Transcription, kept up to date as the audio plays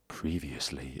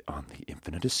Previously on the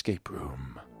Infinite Escape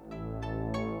Room.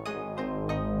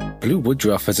 Blue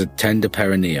Woodruff has a tender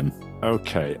perineum.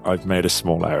 Okay, I've made a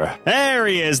small error. There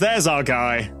he is. There's our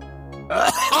guy.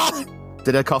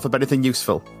 Did I cough up anything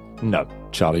useful? No,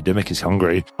 Charlie Dimmock is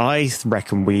hungry. I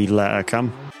reckon we let her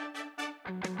come.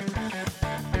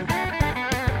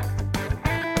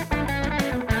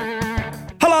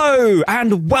 Hello,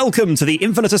 and welcome to the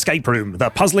Infinite Escape Room, the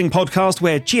puzzling podcast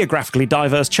where geographically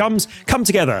diverse chums come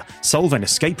together, solve an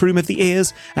escape room of the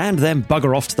ears, and then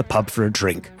bugger off to the pub for a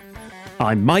drink.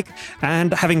 I'm Mike,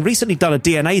 and having recently done a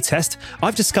DNA test,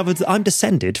 I've discovered that I'm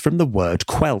descended from the word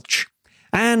quelch.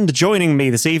 And joining me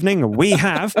this evening, we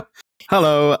have...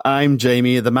 Hello, I'm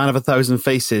Jamie, the man of 1,000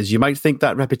 faces. You might think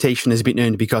that reputation has been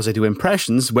earned because I do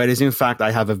impressions, whereas in fact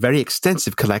I have a very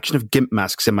extensive collection of gimp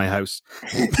masks in my house.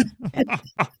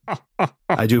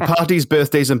 I do parties,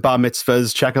 birthdays, and bar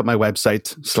mitzvahs. Check out my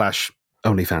website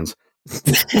 /OnlyFans.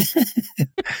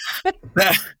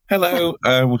 Hello,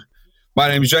 my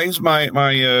name is James.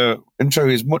 My intro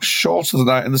is much shorter than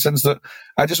that in the sense that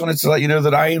I just wanted to let you know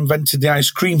that I invented the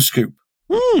ice cream scoop.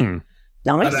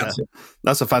 Nice.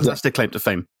 That's a fantastic claim to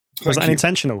fame. Was that an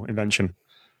intentional invention?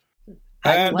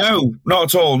 No, not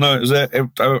at all. No, it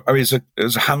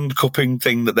was a hand cupping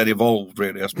thing that then evolved,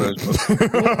 really, I suppose.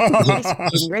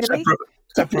 Really?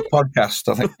 Separate podcast,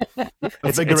 I think.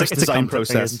 It's a rigorous design comfort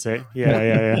thing, process. isn't it?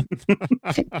 Yeah.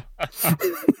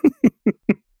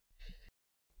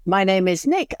 My name is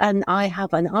Nick, and I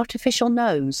have an artificial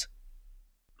nose.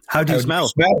 How do you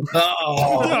smell?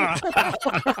 Oh.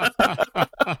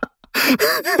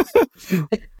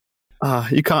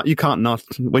 You can't not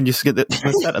when you get the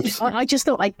setups. I just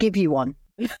thought I'd give you one.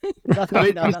 No,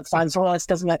 that sounds worse,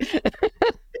 doesn't it?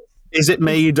 Is it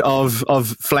made of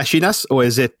fleshiness, or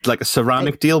is it like a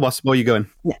ceramic deal? Where are you going?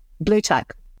 Yeah, blue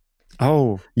tack.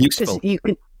 Oh, useful. You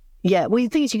can, the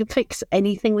thing is, you can fix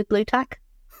anything with blue tack.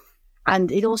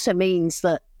 And it also means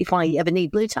that if I ever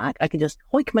need blue tack, I can just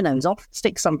hoik my nose off,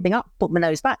 stick something up, put my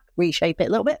nose back, reshape it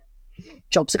a little bit.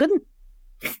 Job's a good one.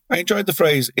 I enjoyed the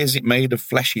phrase, is it made of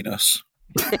fleshiness?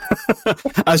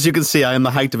 As you can see, I am the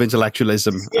height of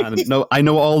intellectualism. And I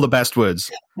know all the best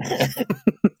words.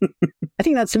 I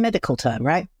think that's a medical term,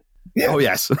 right? Yeah. Oh,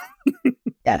 yes.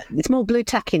 Yeah, it's more blue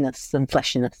tackiness than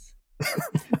fleshiness.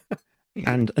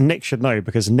 and Nick should know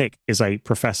because Nick is a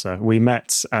professor. We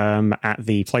met at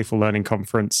the Playful Learning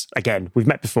Conference. Again, we've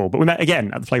met before, but we met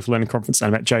again at the Playful Learning Conference, and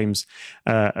I met James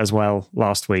as well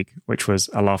last week, which was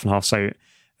a laugh and a half. So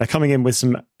they're coming in with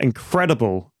some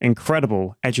incredible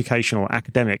educational,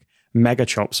 academic mega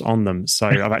chops on them. So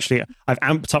I've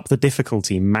amped up the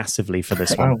difficulty massively for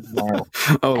this one. Wow.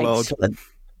 Oh, Lord. Excellent.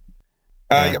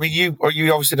 I mean, you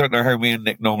obviously don't know how me and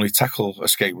Nick normally tackle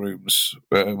escape rooms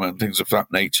and things of that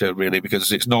nature, really,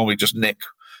 because it's normally just Nick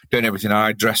doing everything.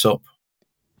 I dress up.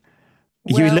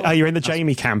 You're in the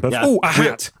Jamie camp of, a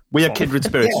hat. We are kindred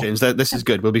spirits, James. This is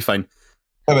good. We'll be fine.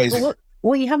 Amazing. Well,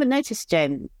 what you haven't noticed,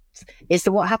 James, is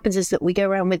that what happens is that we go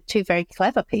around with two very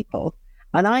clever people,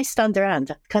 and I stand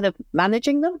around kind of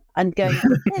managing them and going,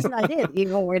 here's an idea that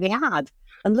you've already had,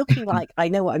 and looking like I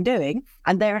know what I'm doing,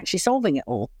 and they're actually solving it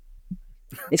all.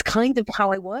 It's kind of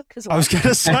how I work as well. I was going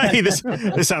to say, this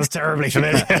sounds terribly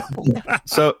familiar.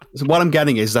 So what I'm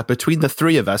getting is that between the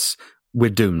three of us, we're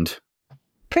doomed.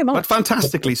 Pretty much. But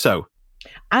fantastically so.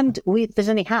 And if there's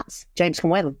any hats, James can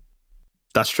wear them.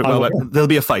 That's true. There'll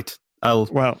be a fight.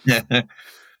 Well,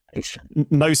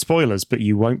 no spoilers, but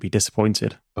you won't be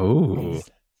disappointed. Oh.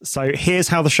 So here's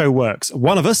how the show works.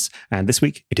 One of us, and this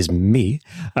week it is me,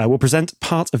 will present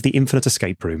part of the Infinite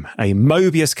Escape Room, a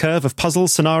Mobius curve of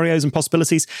puzzles, scenarios, and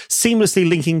possibilities seamlessly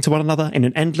linking to one another in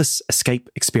an endless escape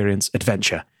experience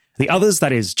adventure. The others,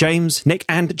 that is James, Nick,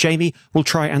 and Jamie, will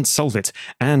try and solve it.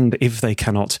 And if they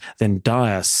cannot, then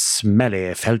dire, smelly,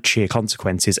 felchy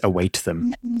consequences await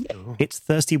them. It's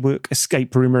thirsty work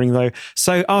escape rumouring, though.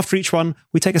 So after each one,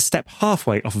 we take a step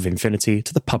halfway off of infinity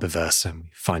to the pubiverse, and we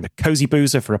find a cosy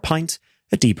boozer for a pint,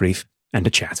 a debrief, and a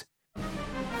chat.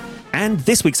 And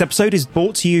this week's episode is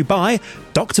brought to you by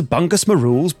Dr. Bungus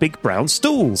Marule's Big Brown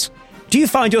Stools. Do you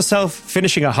find yourself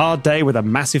finishing a hard day with a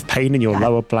massive pain in your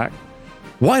lower back?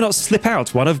 Why not slip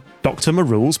out one of Dr.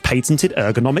 Marule's patented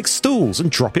ergonomic stools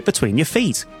and drop it between your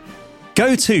feet?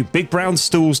 Go to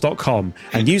bigbrownstools.com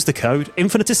and use the code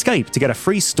INFINITEESCAPE to get a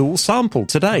free stool sample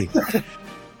today.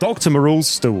 Dr. Marule's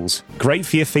Stools. Great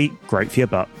for your feet, great for your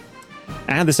butt.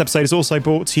 And this episode is also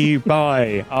brought to you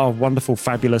by our wonderful,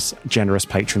 fabulous, generous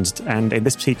patrons. And in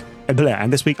this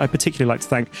And this week, I particularly like to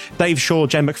thank Dave Shaw,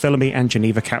 Jen McPhillamy, and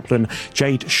Geneva Kaplan,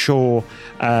 Jade Shaw,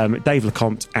 Dave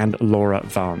Lecomte, and Laura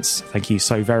Vance. Thank you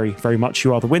so very, very much.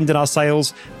 You are the wind in our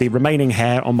sails, the remaining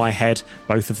hair on my head,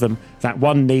 both of them, that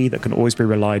one knee that can always be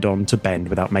relied on to bend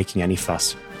without making any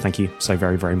fuss. Thank you so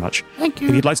very, very much. Thank you.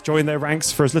 If you'd like to join their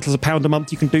ranks for as little as £1 a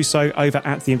month, you can do so over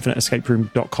at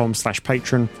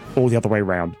theinfiniteescaperoom.com/patron, or the other way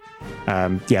around.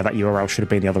 That URL should have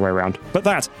been the other way around.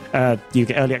 But you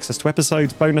get early access to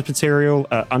episodes, bonus material,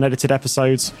 unedited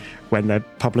episodes when they're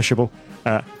publishable,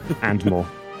 and more.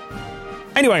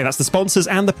 Anyway, that's the sponsors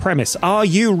and the premise. Are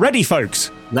you ready,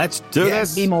 folks? Let's do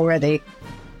this. Be more ready.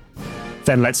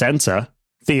 Then let's enter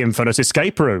the Infinite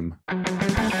Escape Room.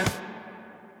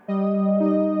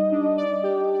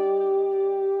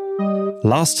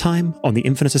 Last time on the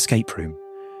Infinite Escape Room,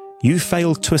 you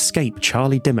failed to escape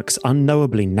Charlie Dimmock's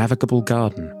unknowably navigable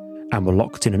garden and were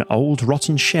locked in an old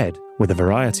rotten shed with a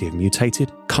variety of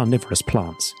mutated carnivorous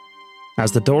plants.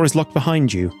 As the door is locked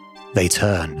behind you, they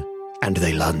turn and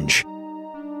they lunge.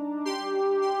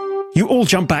 You all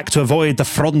jump back to avoid the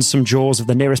fronsome jaws of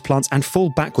the nearest plants and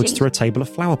fall backwards through a table of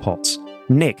flower pots.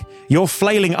 Nick, your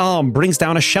flailing arm brings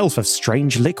down a shelf of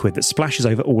strange liquid that splashes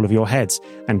over all of your heads,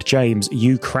 and James,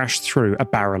 you crash through a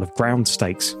barrel of ground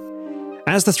steaks.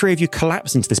 As the three of you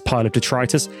collapse into this pile of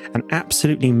detritus, an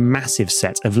absolutely massive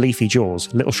set of leafy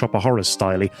jaws, Little Shop of Horrors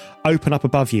style, open up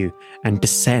above you and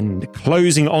descend,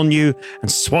 closing on you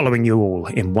and swallowing you all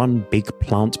in one big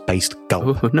plant-based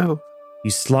gulp. Oh, no.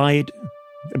 You slide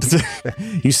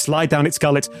down its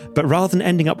gullet, but rather than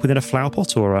ending up within a flower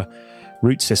pot or a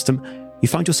root system, you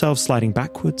find yourself sliding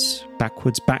backwards,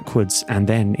 and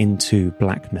then into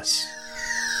blackness.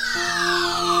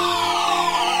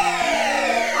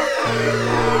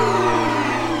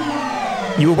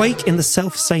 You awake in the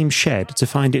self-same shed to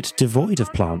find it devoid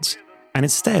of plants, and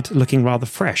instead looking rather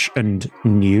fresh and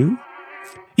new.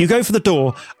 You go for the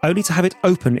door, only to have it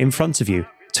open in front of you,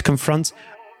 to confront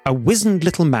a wizened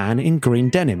little man in green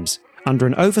denims, under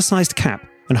an oversized cap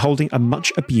and holding a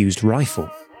much-abused rifle.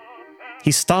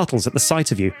 He startles at the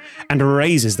sight of you and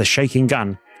raises the shaking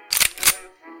gun.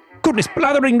 "Goodness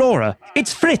blathering Nora,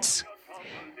 it's Fritz!"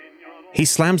 He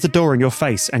slams the door in your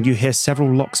face and you hear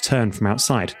several locks turn from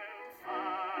outside.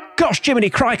 "Gosh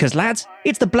Jiminy Crikers, lads!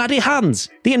 It's the bloody Huns!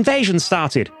 The invasion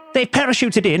started! They've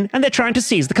parachuted in and they're trying to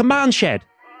seize the command shed!"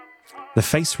 The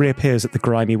face reappears at the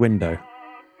grimy window.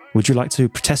 Would you like to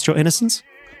protest your innocence?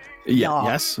 Yeah, No.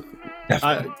 yes.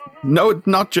 No,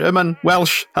 not German.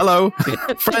 Welsh. Hello.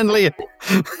 Friendly.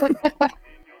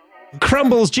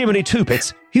 Crumbles Jiminy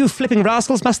Twopits! You flipping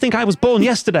rascals must think I was born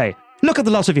yesterday! Look at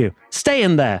the lot of you! Stay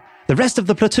in there! The rest of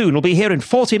the platoon will be here in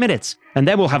 40 minutes, and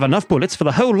then we'll have enough bullets for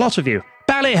the whole lot of you!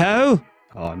 Bally-ho!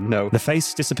 Oh, no. The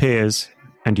face disappears,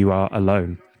 and you are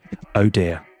alone. Oh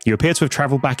dear. You appear to have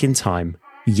travelled back in time,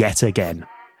 yet again.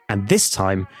 And this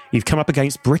time, you've come up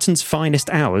against Britain's finest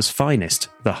hour's finest,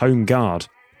 the Home Guard.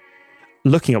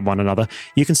 Looking at one another,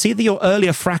 you can see that your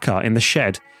earlier fracas in the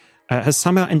shed has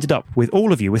somehow ended up with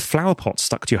all of you with flower pots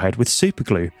stuck to your head with super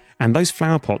glue, and those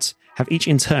flower pots have each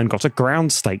in turn got a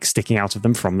ground stake sticking out of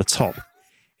them from the top.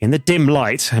 In the dim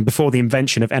light, and before the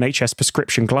invention of NHS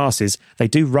prescription glasses, they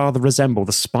do rather resemble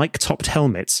the spike-topped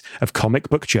helmets of comic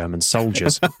book German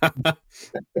soldiers.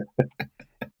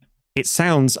 It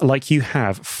sounds like you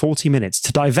have 40 minutes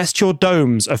to divest your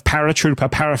domes of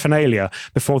paratrooper paraphernalia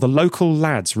before the local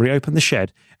lads reopen the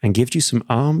shed and give you some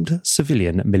armed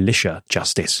civilian militia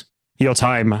justice. Your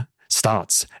time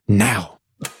starts now.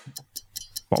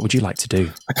 What would you like to do?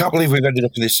 I can't believe we've ended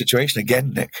up in this situation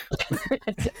again, Nick.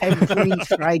 Every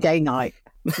Friday night.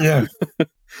 Yeah.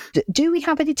 Do we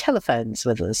have any telephones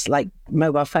with us? Like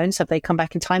mobile phones? Have they come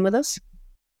back in time with us?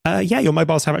 Yeah, your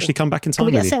mobiles have actually come back in time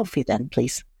Can we with get a you. selfie then,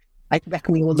 please? I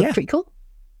reckon we all look pretty cool.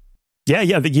 Yeah,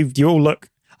 you all look...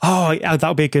 Oh, yeah,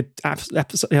 that'll be a good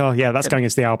episode. Oh, yeah, that's going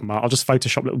into the album art. I'll just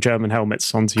Photoshop little German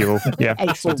helmets onto you all. Yeah.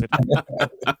 Excellent.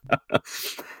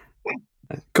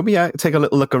 Could we take a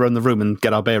little look around the room and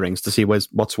get our bearings to see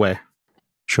what's where?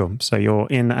 Sure. So you're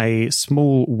in a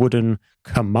small wooden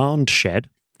command shed,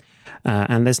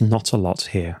 and there's not a lot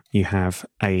here. You have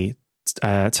a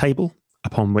table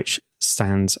upon which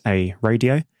stands a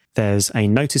radio. There's a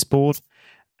notice board,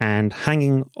 and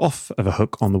hanging off of a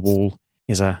hook on the wall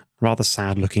is a rather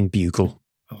sad-looking bugle.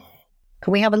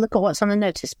 Can we have a look at what's on the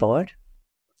notice board?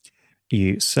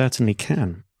 You certainly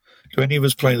can. Do any of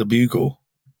us play the bugle?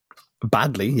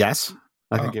 Badly, yes.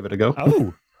 I can give it a go.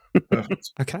 Oh,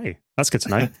 okay. That's good to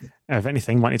know. If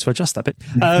anything, might need to adjust that bit.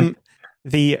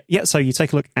 So you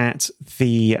take a look at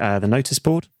the notice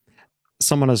board.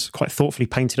 Someone has quite thoughtfully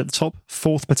painted at the top,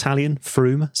 4th Battalion,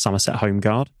 Frome, Somerset Home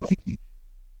Guard.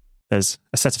 There's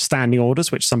a set of standing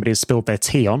orders, which somebody has spilled their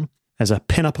tea on. There's a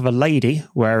pin-up of a lady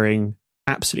wearing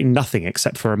absolutely nothing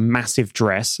except for a massive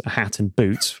dress, a hat and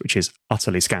boots, which is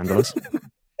utterly scandalous.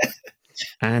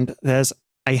 And there's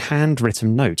a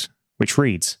handwritten note, which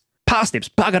reads, "Parsnips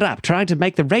buggered up trying to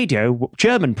make the radio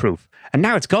German-proof, and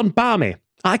now it's gone balmy.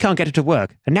 I can't get it to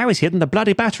work, and now he's hidden the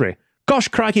bloody battery. Gosh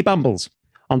crikey bumbles.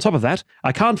 On top of that,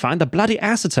 I can't find the bloody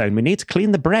acetone we need to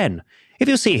clean the Bren. If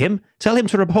you see him, tell him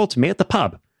to report to me at the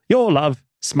pub. Your love,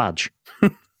 Smudge."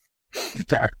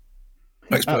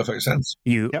 Makes perfect sense.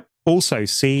 You also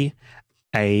see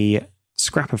a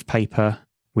scrap of paper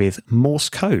with Morse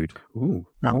code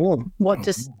What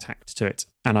does... tacked to it.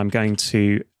 And I'm going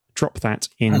to drop that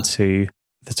into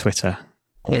the Twitter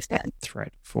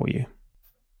thread for you.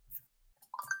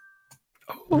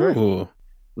 Oh,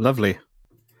 lovely.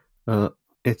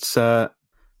 It's for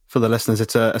the listeners.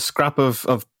 It's a scrap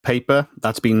of paper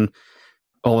that's been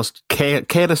almost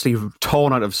carelessly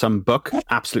torn out of some book.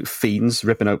 Absolute fiends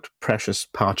ripping out precious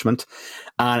parchment,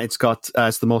 and it's got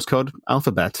it's the Morse code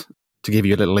alphabet. To give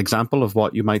you a little example of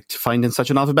what you might find in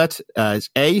such an alphabet, it's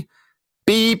A,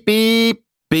 beep beep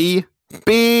B,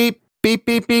 beep beep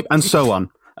beep beep, and so on.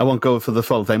 I won't go for the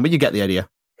full thing, but you get the idea.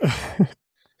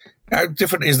 How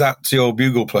different is that to your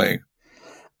bugle playing?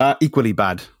 Equally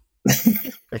bad.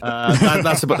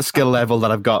 That's about the skill level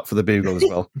that I've got for the bugle as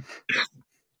well.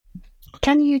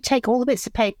 Can you take all the bits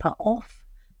of paper off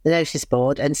the notice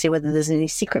board and see whether there's any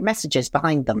secret messages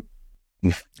behind them?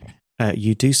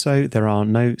 You do so. There are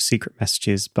no secret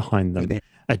messages behind them.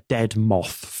 A dead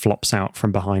moth flops out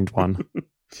from behind one.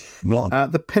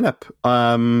 The pin-up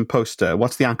poster,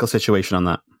 what's the ankle situation on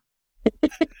that?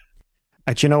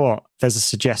 Do you know what? There's a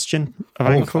suggestion of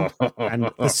ankle, and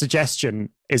the suggestion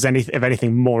is if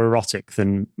anything more erotic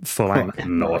than full ankle.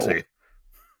 Naughty.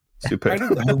 Super.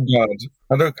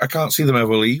 I can't see them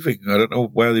ever leaving. I don't know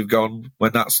where they've gone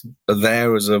when that's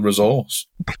there as a resource.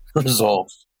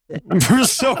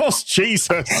 Resource,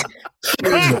 Jesus.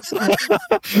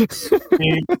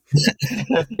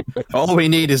 All we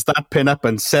need is that pin-up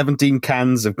and 17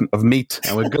 cans of meat,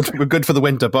 and we're good for the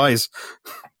winter, boys.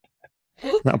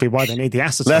 That'll be why they need the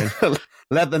acetone.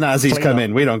 Let the Nazis come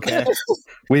in. We don't care.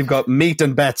 We've got meat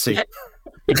and Betsy.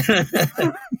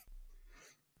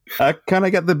 Can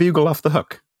I get the bugle off the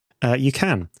hook? You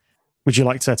can. Would you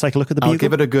like to take a look at the bugle? I'll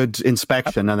give it a good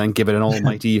inspection and then give it an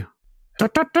almighty...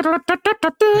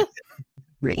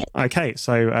 Okay,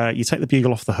 so you take the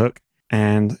bugle off the hook,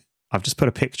 and I've just put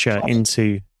a picture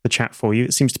into the chat for you.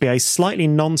 It seems to be a slightly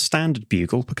non-standard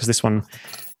bugle because this one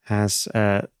has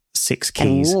 6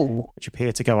 keys, which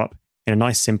appear to go up in a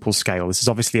nice simple scale. This is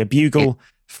obviously a bugle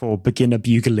for beginner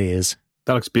bugleers.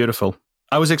 That looks beautiful.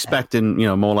 I was expecting,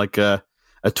 more like a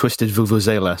twisted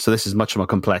vuvuzela, so this is much more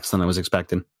complex than I was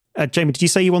expecting. Jamie, did you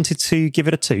say you wanted to give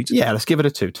it a toot? Yeah, let's give it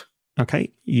a toot.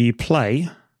 Okay, you play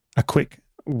a quick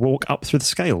walk up through the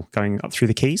scale, going up through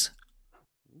the keys,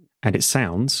 and it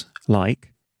sounds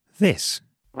like this.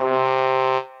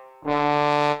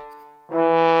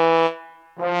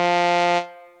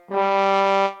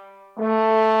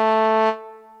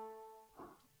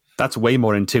 That's way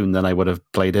more in tune than I would have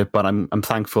played it, but I'm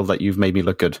thankful that you've made me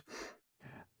look good.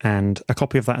 And a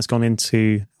copy of that has gone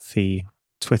into the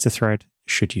Twitter thread,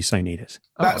 should you so need it.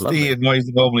 That's the noise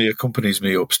that normally accompanies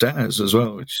me upstairs as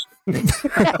well, which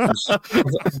I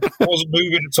wasn't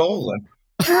moving at all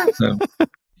then. So.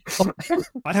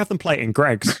 I'd have them play it in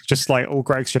Greg's, just like all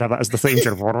Greg's should have that as the theme.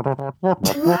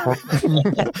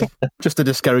 Just to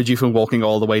discourage you from walking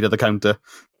all the way to the counter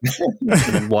and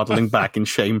then waddling back in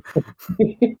shame.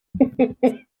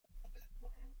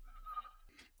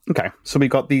 Okay, so we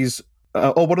got these.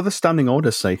 What do the standing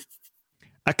orders say?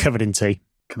 Covered in tea.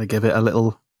 Can I give it a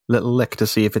little lick to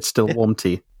see if it's still warm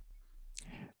tea?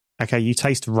 Okay, you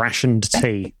taste rationed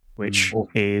tea, which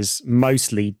is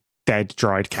mostly dead,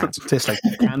 dried cat. Tastes like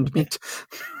canned meat.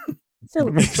 So,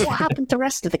 what happened to the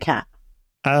rest of the cat?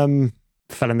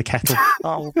 Fell in the kettle.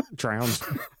 Drowned.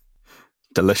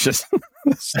 Delicious.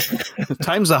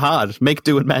 Times are hard. Make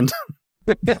do and mend.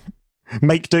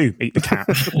 Make do. Eat the cat.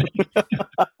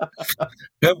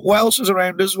 What else is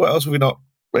around us? What else have we not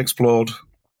explored?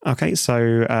 Okay,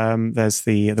 so there's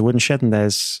the wooden shed, and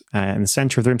there's in the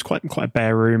centre of the room, it's quite a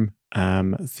bare room,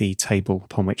 the table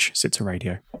upon which sits a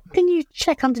radio. Can you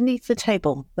check underneath the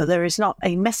table that there is not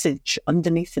a message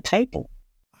underneath the table?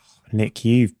 Nick,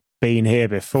 you've been here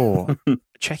before.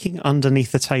 Checking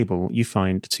underneath the table, you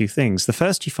find 2 things. The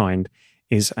first you find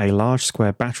is a large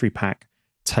square battery pack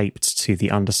taped to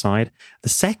the underside. The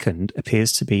second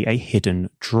appears to be a hidden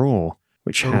drawer,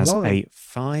 which has a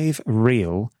 5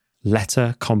 reel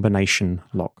letter combination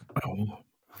lock.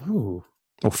 Oh.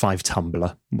 or 5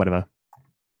 tumbler, whatever.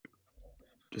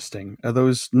 Interesting. Are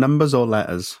those numbers or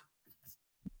letters?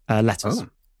 Letters.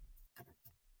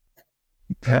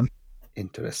 Oh.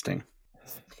 Interesting.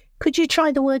 Could you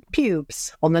try the word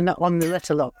pubes on the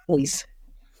letter lock, please?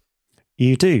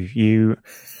 You do. You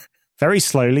very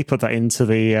slowly put that into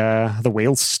the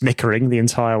wheel, snickering the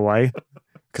entire way.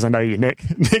 Because I know you, Nick.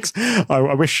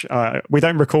 I wish we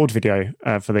don't record video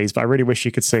for these, but I really wish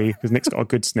you could see because Nick's got a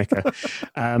good snicker.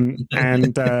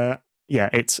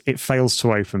 It fails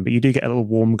to open, but you do get a little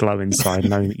warm glow inside,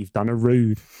 knowing that you've done a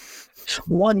rude.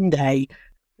 One day.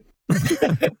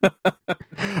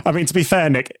 I mean, to be fair,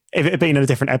 Nick, if it had been in a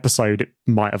different episode, it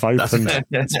might have opened.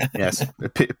 Yes,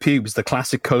 pubes, the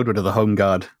classic code word of the Home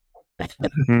Guard.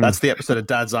 That's the episode of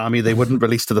Dad's Army they wouldn't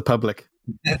release to the public.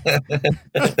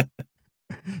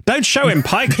 Don't show him,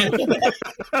 Pike.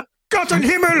 Gott in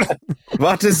Himmel!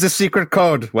 What is the secret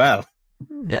code? Well,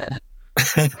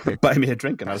 buy me a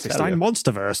drink and I'll tell you.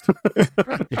 Monsterverse.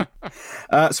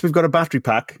 So we've got a battery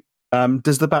pack.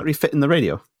 Does the battery fit in the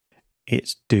radio?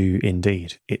 It do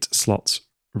indeed. It slots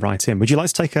right in. Would you like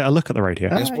to take a look at the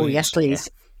radio? Yes, please.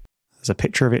 There's a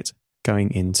picture of it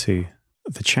going into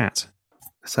the chat.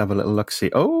 Let's have a little look.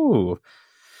 See. Oh,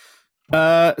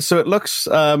 so it looks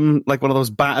like one of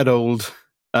those battered old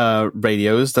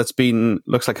radios that's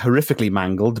looks like horrifically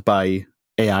mangled by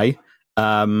AI.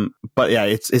 But yeah,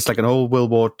 it's like an old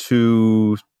World War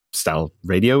II style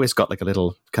radio. It's got like a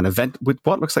little kind of vent with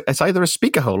what looks like it's either a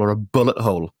speaker hole or a bullet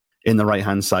hole in the right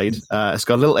hand side. It's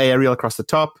got a little aerial across the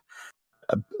top,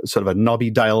 sort of a knobby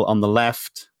dial on the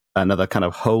left, another kind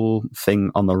of hole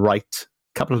thing on the right,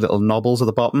 a couple of little knobbles at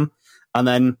the bottom, and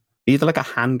then either like a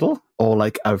handle or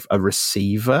like a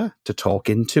receiver to talk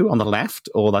into on the left,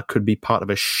 or that could be part of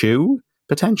a shoe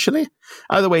potentially.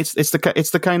 Either way, it's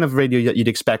the kind of radio that you'd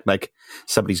expect like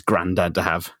somebody's granddad to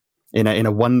have in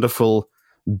a wonderful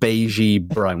beigey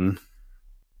brown.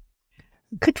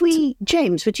 Could we,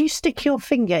 James, would you stick your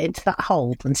finger into that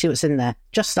hole and see what's in there?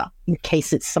 Just that, in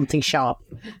case it's something sharp.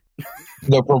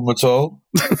 No problem at all.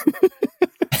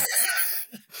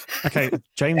 Okay,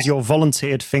 James, your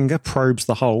volunteered finger probes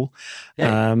the hole,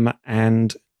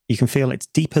 and you can feel it's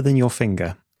deeper than your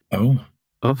finger. Oh.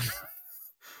 I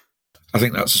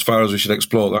think that's as far as we should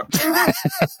explore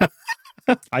that.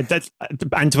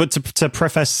 And to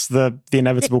preface the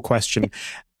inevitable question,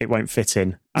 it won't fit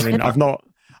in. I mean, I'm not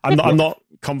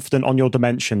confident on your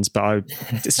dimensions, but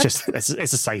it's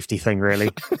a safety thing,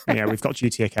 really. Yeah, we've got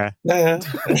duty of care.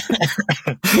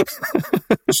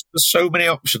 There's so many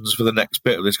options for the next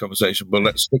bit of this conversation, but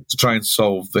let's stick to try and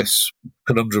solve this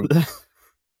conundrum.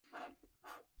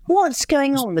 What's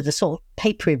going on with the sort of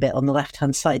papery bit on the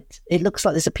left-hand side? It looks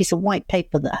like there's a piece of white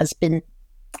paper that has been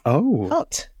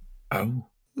cut. Oh.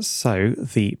 So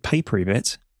the papery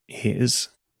bit is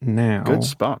now Good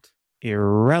spot.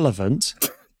 irrelevant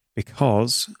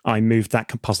because I moved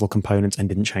that puzzle component and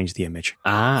didn't change the image.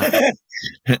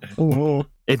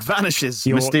 It vanishes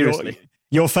mysteriously.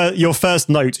 Your first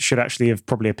note should actually have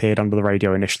probably appeared under the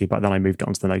radio initially, but then I moved it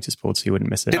onto the notice board so you wouldn't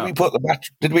miss it. Did we put the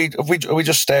battery? Are we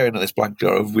just staring at this blank,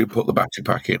 or have we put the battery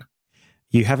pack in?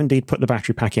 You have indeed put the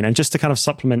battery pack in, and just to kind of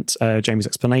supplement Jamie's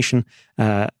explanation,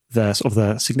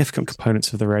 the significant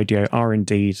components of the radio are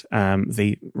indeed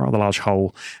the rather large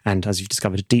hole, and as you've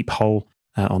discovered, a deep hole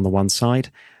on the one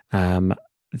side, the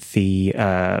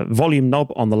volume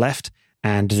knob on the left,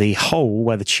 and the hole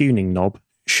where the tuning knob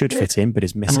should fit in but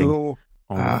is missing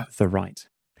on the right.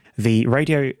 The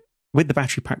radio with the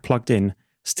battery pack plugged in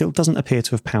still doesn't appear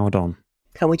to have powered on.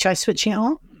 Can we try switching it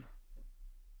on?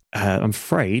 I'm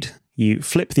afraid you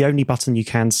flip the only button you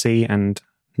can see and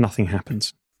nothing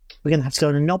happens. We're going to have to go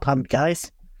on a knob hunt,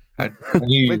 guys. I've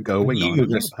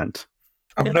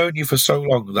known you for so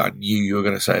long that I knew you were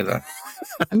going to say that.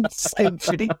 I'm so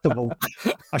predictable.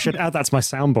 I should add that to my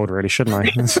soundboard, really,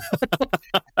 shouldn't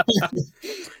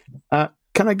I?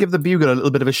 Can I give the bugle a little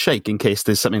bit of a shake in case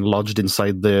there's something lodged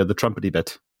inside the trumpety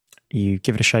bit? You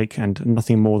give it a shake and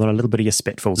nothing more than a little bit of your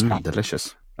spit falls out.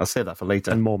 Delicious. I'll save that for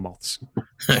later. And more moths.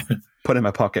 Put it in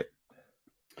my pocket.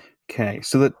 Okay,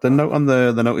 so the note on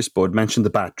the notice board mentioned the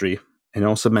battery and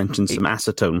also mentioned some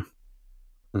acetone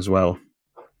as well.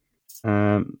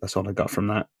 That's all I got from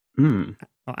that. Well,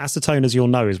 acetone, as you'll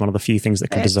know, is one of the few things that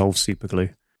can dissolve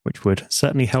superglue, which would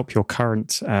certainly help your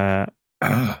current... Oh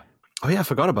yeah, I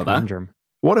forgot about conundrum. That.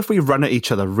 What if we run at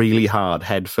each other really hard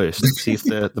head first and see if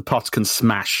the pots can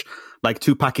smash like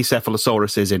two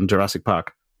Pachycephalosauruses in Jurassic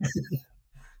Park?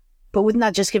 But wouldn't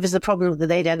that just give us the problem that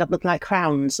they'd end up looking like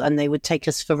crowns and they would take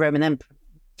us for Roman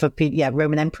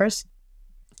emperors?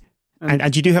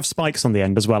 And you do have spikes on the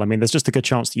end as well. I mean, there's just a good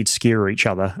chance that you'd skewer each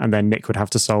other, and then Nick would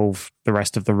have to solve the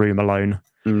rest of the room alone.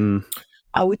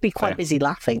 I would be quite busy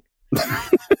laughing. I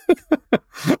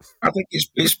think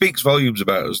it speaks volumes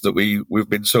about us that we've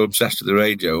been so obsessed with the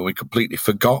radio and we completely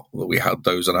forgot that we had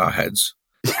those on our heads.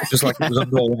 Just like it was a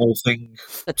normal thing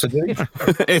to do.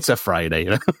 It's a Friday. You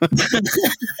know?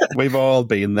 We've all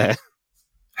been there.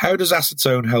 How does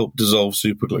acetone help dissolve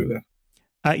superglue then?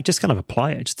 You just kind of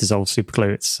apply it. It just dissolves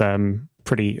superglue. It's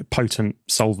pretty potent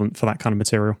solvent for that kind of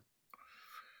material.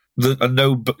 And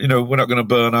no, we're not going to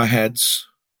burn our heads.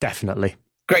 Definitely.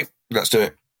 Great. Let's do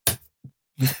it.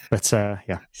 But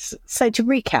yeah. So to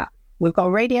recap, we've got a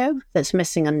radio that's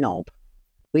missing a knob.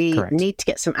 We Correct. need to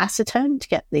get some acetone to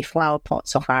get the flower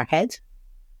pots off our head.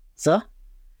 So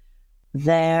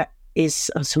there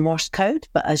is some Morse code,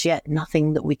 but as yet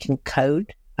nothing that we can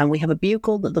code. And we have a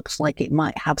bugle that looks like it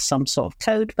might have some sort of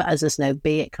code, but as there's no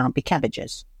B, it can't be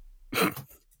cabbages.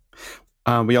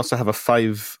 We also have a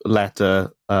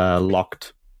 5-letter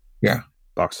locked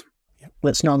box.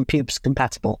 That's non-pubes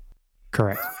compatible.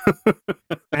 Correct.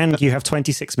 And you have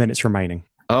 26 minutes remaining.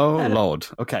 Oh, Lord.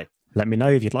 Okay. Let me know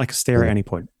if you'd like a steer at any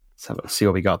point. Let's see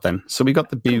what we got then. So we got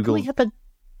the bugle. Can we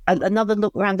have another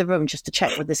look around the room just to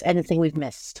check whether there's anything we've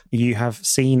missed? You have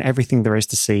seen everything there is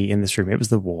to see in this room. It was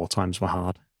the war. Times were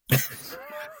hard.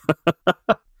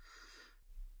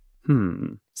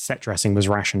 Set dressing was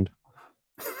rationed.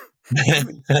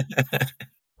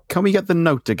 Can we get the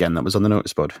note again that was on the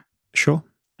notice board? Sure.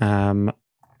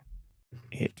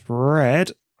 It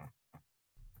read...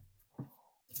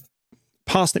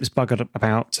 Parsnip's buggered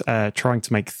about trying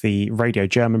to make the radio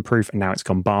German-proof, and now it's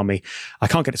gone balmy. I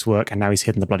can't get it to work, and now he's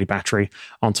hidden the bloody battery.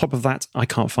 On top of that, I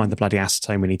can't find the bloody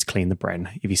acetone. We need to clean the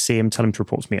Bren. If you see him, tell him to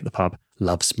report to me at the pub.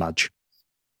 Love, Smudge.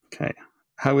 Okay.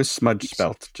 How is smudge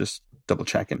spelt? Just double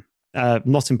checking.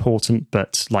 Not important,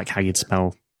 but like how you'd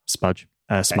spell Smudge.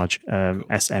 Smudge. Cool.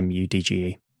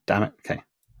 Smudge. Damn it. Okay.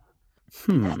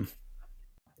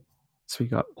 So we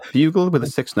got bugle with the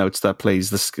 6 notes that plays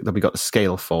that we got the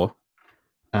scale for.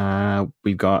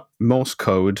 We've got Morse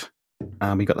code,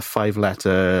 and we got the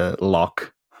 5-letter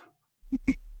lock.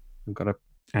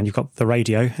 And you've got the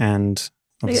radio, and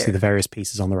obviously the various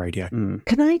pieces on the radio.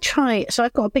 Can I try? So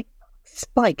I've got a big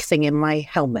spike thing in my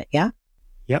helmet, yeah?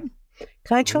 Yep.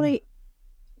 Can I try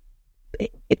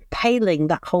impaling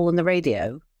that hole in the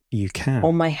radio? You can.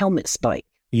 On my helmet spike?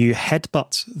 You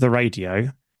headbutt the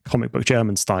radio, comic book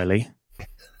German styley,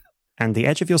 and the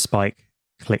edge of your spike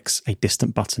clicks a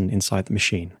distant button inside the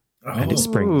machine, and it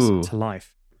springs to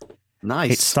life.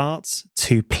 Nice. It starts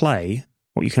to play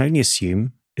what you can only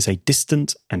assume is a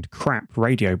distant and crap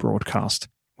radio broadcast,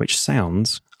 which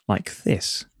sounds like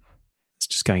this. It's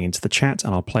just going into the chat,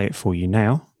 and I'll play it for you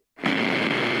now. I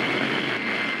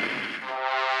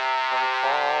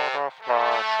bought a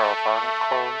flash of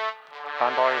uncle,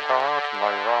 and I had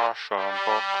my ration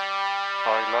book.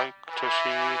 I like to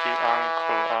see the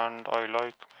ankle, and I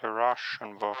like my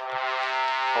ration book.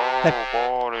 Oh,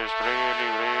 war is really,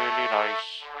 really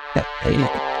nice. Oh,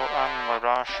 and my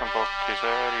ration book is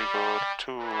very good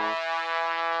too.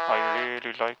 I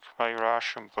really like my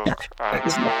ration book, and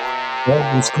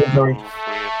going with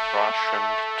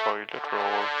rationed toilet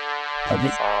roll. I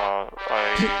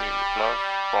love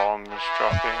bombs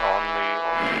dropping on me.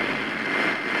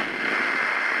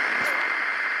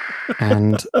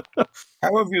 And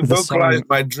how have you vocalized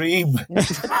my dream?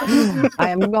 I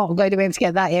am not going to be able to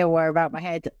get that earworm about my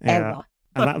head ever.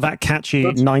 And that catchy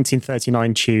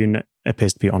 1939 tune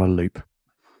appears to be on a loop.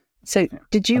 So,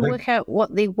 did you work out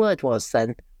what the word was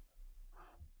then?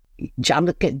 I'm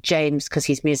looking at James because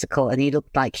he's musical, and he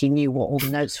looked like he knew what all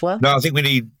the notes were. No, I think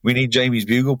we need Jamie's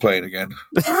bugle playing again.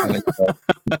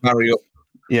 Marry up.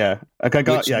 Yeah, I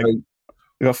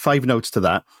got 5 notes to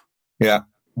that. Yeah,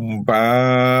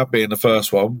 ba being the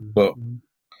first one, but.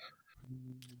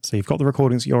 So you've got the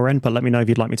recordings at your end, but let me know if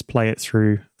you'd like me to play it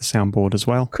through the soundboard as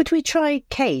well. Could we try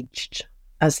caged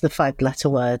as the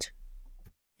 5-letter word?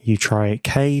 You try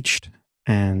caged,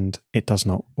 and it does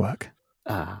not work.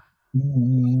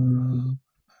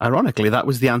 Ironically, that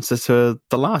was the answer to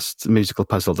the last musical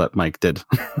puzzle that Mike did.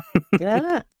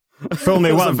 Yeah. Fool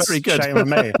me once, very good. shame on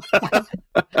me.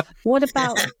 What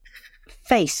about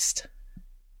faced?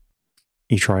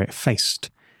 You try it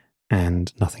faced,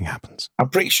 and nothing happens. I'm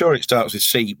pretty sure it starts with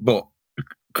C, but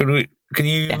can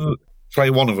you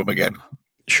play one of them again?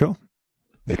 Sure.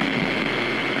 I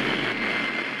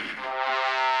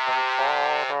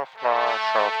bought a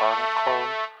flash of uncle,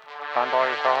 and I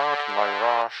had my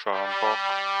ration book.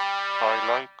 I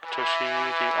like to see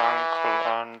the ankle,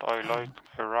 and I like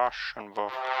my ration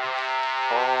book.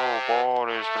 Oh, war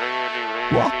is really,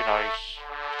 really nice.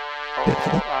 Oh,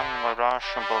 and my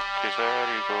ration book is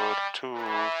very good too.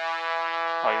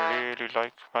 I really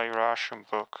like my ration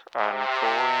book and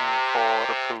going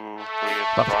for a poo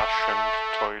with rationed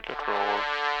toilet roll.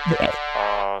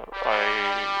 I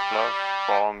love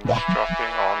bombs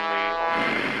dropping on me.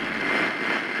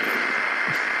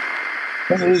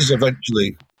 That is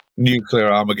eventually nuclear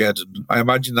Armageddon. I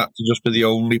imagine that to just be the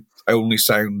only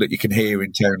sound that you can hear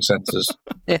in town centres.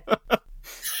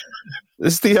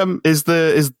 Is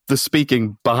the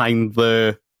speaking behind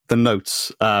the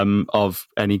notes of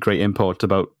any great import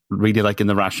about really liking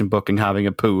the ration book and having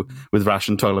a poo with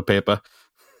ration toilet paper?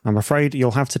 I'm afraid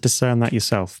you'll have to discern that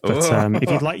yourself. But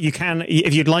if you'd like, you can.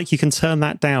 If you'd like, you can turn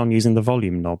that down using the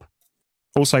volume knob.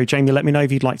 Also, Jamie, let me know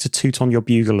if you'd like to toot on your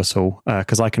bugle at all,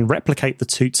 because I can replicate the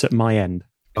toots at my end.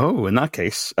 Oh, in that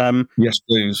case, yes,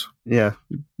 please. Yeah.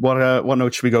 What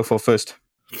note should we go for first?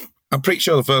 I'm pretty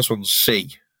sure the first one's C.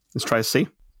 Let's try C.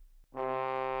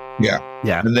 Yeah.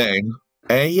 And then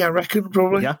A, I reckon,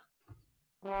 probably. Yeah.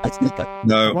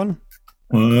 No. One.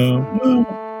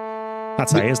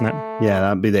 That's A, isn't it? Yeah,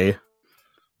 that'd be the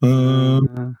A.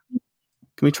 Can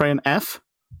we try an F?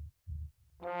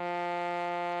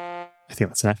 I think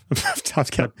that's an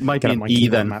F. Might be an E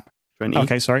then. Map. An E?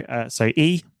 Okay, sorry. So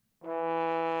E.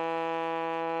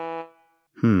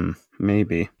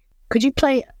 Maybe. Could you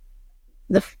play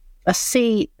a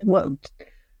C? Well,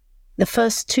 the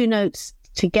first two notes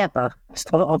together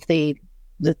of the.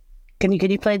 Can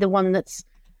you play the one that's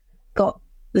got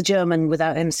the German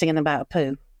without him singing about a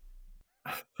poo?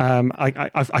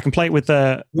 I can play it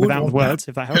without the words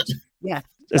if that helps. Yeah.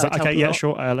 Is that okay? Yeah,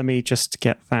 sure. Let me just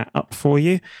get that up for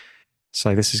you.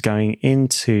 So this is going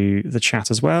into the chat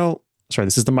as well. Sorry,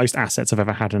 this is the most assets I've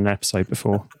ever had in an episode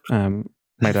before.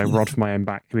 Made a rod for my own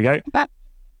back. Here we go.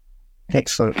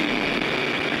 Excellent.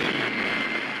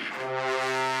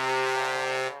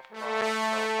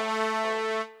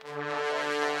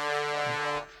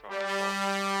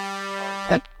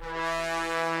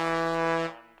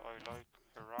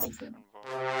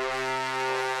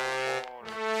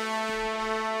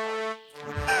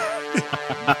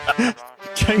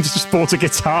 James just bought a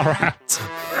guitar out.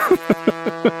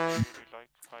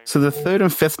 So the third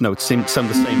and fifth notes sound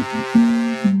the same.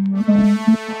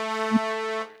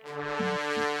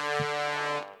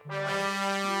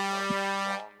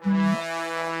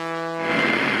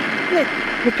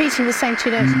 Repeating the same two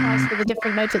notes twice with a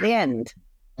different note at the end.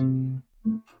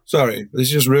 Sorry, this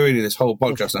is just ruining this whole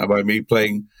podcast now by me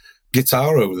playing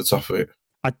guitar over the top of it.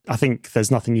 I think there's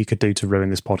nothing you could do to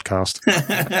ruin this podcast.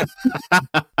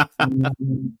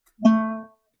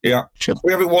 Yeah.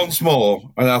 We have it once more,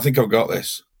 and I think I've got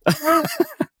this. I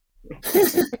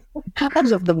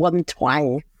love the one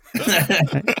twang.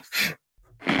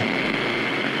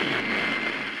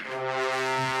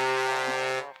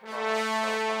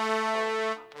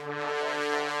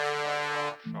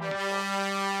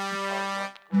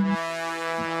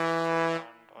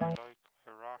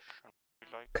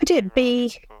 Could it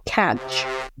be catch?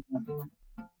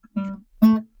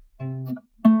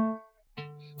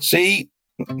 C,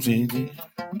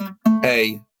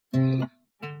 A,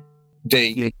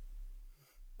 D,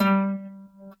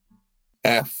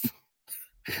 F.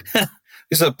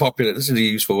 This is a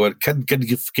useful word. Can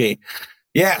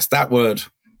yes, that word.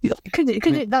 Could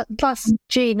it that last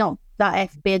G, not that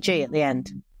F, be a G at the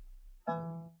end?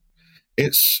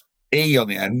 It's E on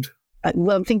the end.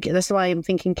 Well, I'm thinking that's why I'm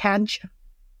thinking cadge.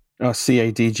 Oh,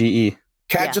 CADGE.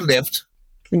 Cadge a lift.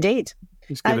 Indeed.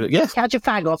 Let's give it yes. Cadge a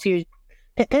fag off you.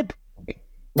 Pip.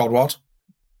 What?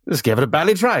 Let's give it a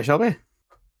bally try, shall we?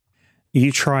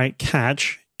 You try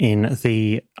cadge in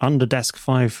the under desk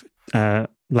 5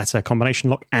 letter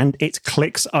combination lock, and it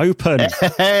clicks open.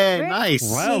 Hey, nice.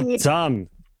 Well done.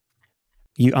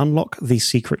 You unlock the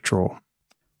secret drawer.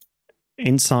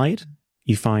 Inside,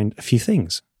 you find a few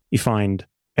things. You find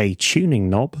a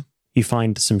tuning knob, you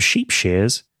find some sheep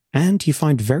shears, and you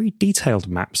find very detailed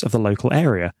maps of the local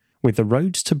area with the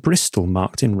roads to Bristol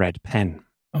marked in red pen.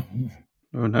 Oh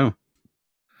no.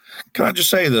 Can I just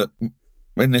say that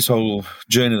in this whole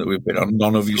journey that we've been on,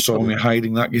 none of you saw me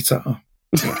hiding that guitar?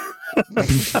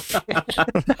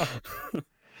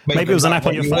 Maybe it was an app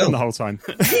on your phone the whole time.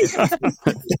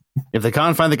 If they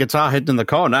can't find the guitar hidden in the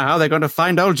corner, how are they going to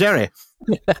find old Jerry?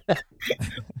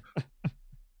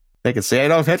 They can see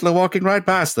Adolf Hitler walking right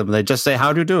past them. They just say,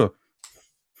 "How do you do?"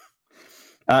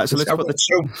 So let's put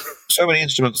so many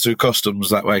instruments through customs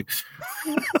that way.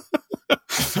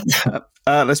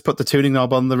 Let's put the tuning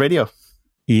knob on the radio.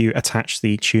 You attach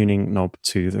the tuning knob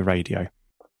to the radio.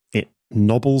 It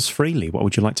nobbles freely. What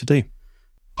would you like to do?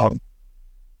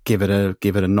 Give it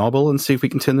a nobble and see if we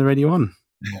can turn the radio on.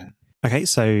 Yeah. Okay,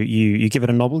 so you give it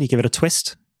a nobble, you give it a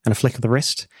twist and a flick of the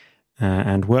wrist,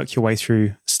 and work your way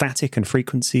through static and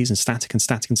frequencies and static and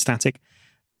static and static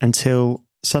until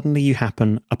suddenly you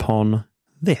happen upon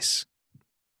this.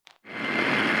 He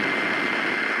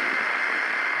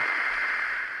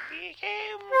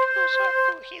came to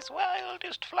sow his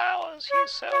wildest flowers, he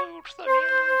sowed them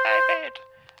in my bed.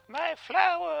 My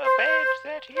flower bed,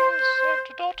 that is,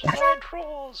 and not my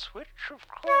drawers, which of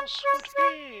course would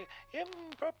be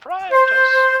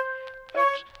improprietous.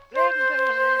 But then there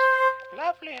was this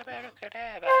lovely American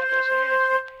air about us,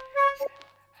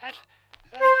 and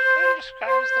it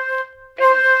describes the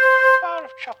biggest bar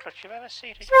of chocolate you've ever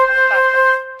seen in your whole life.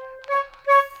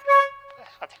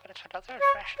 I think it's another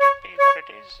impression of me, what it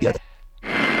is.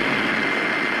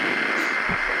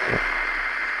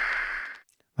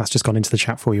 That's just gone into the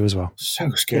chat for you as well. So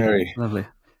scary. Lovely.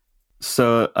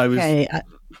 So I was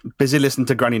busy listening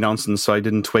to Granny Nonsense, so I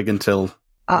didn't twig until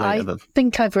I later.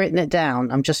 think I've written it down.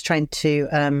 I'm just trying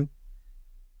to...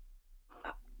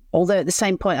 although at the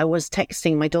same point, I was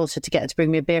texting my daughter to get her to bring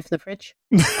me a beer from the fridge.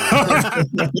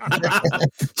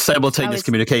 Simultaneous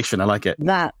communication, I like it.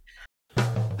 That...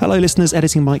 Hello, listeners.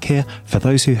 Editing Mike here. For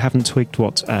those who haven't twigged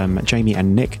what Jamie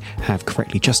and Nick have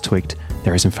correctly just twigged,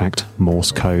 there is in fact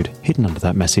Morse code hidden under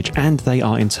that message, and they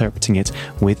are interpreting it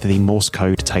with the Morse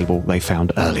code table they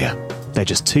found earlier. They're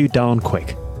just too darn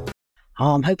quick.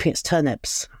 Oh, I'm hoping it's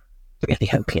turnips. Really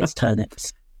hoping it's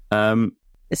turnips.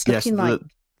 It's looking like...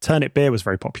 Turnip beer was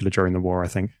very popular during the war, I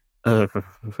think.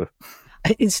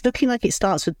 It's looking like it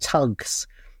starts with tugs.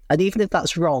 And even if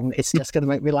that's wrong, it's just going to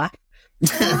make me laugh.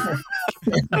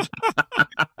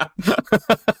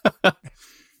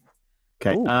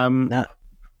 Okay. No,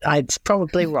 it's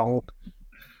probably wrong.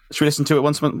 Should we listen to it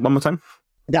one more time?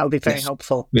 That would be very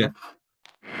helpful. Yeah.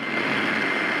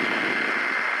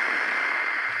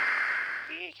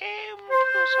 He came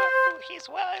to sow his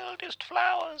wildest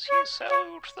flowers, he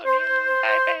sowed them in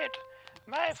my bed.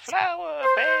 My flower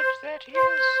bed, that is,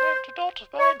 and not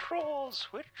my drawers,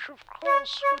 which of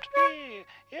course would be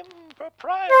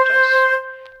improprietous.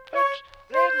 But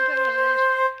then there was this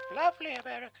lovely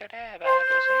American air about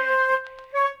us,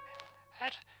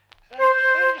 and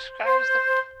it describes the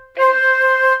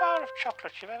biggest bar of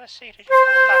chocolate you've ever seen in your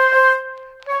whole life.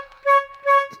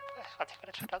 I think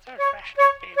it's another impression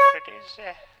of me, what it is.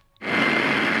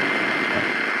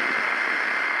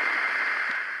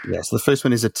 Yes, the first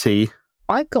one is a T.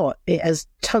 I've got it as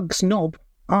Tug's Knob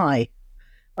I,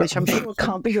 which I'm sure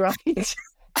can't be right.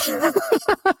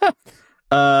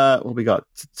 What we got?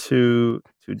 Two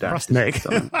dashes. Trust Nick.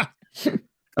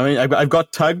 I mean, I've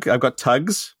got tug. I've got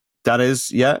tugs. That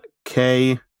is, yeah,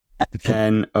 K-N-O-B.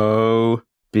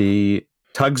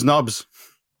 Tugs Knobs.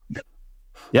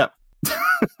 Yep.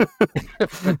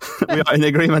 We are in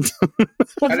agreement.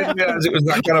 I didn't realize it was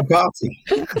that kind of party.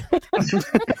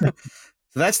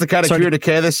 So that's the kind of community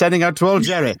care they're sending out to old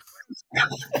Jerry.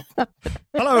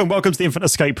 Hello and welcome to the Infinite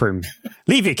Escape Room.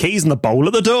 Leave your keys in the bowl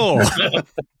at the door.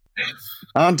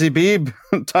 Auntie Beeb,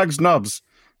 tugs knobs.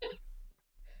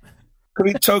 Could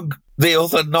we tug the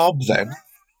other knob then?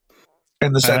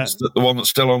 In the sense that the one that's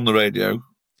still on the radio.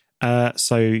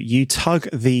 So you tug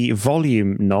the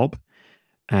volume knob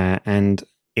and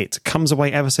it comes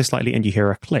away ever so slightly and you hear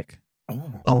a click.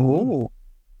 Oh.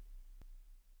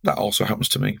 That also happens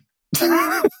to me.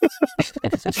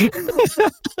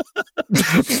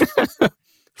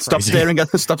 Stop staring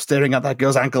at that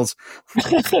girl's ankles.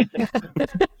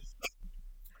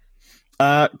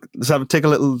 So take a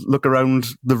little look around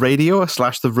the radio /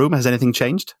 the room. Has anything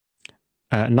changed?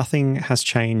 Nothing has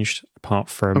changed apart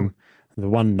from the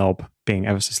one knob being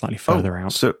ever so slightly further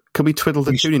out. So can we twiddle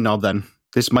the tuning knob then?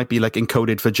 This might be like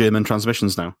encoded for German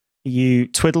transmissions now. You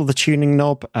twiddle the tuning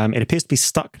knob. It appears to be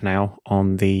stuck now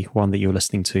on the one that you were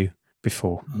listening to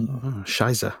before. Oh,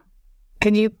 Scheiße.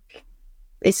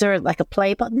 Is there like a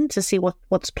play button to see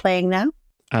what's playing now?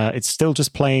 It's still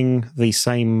just playing the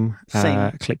same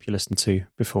clip you listened to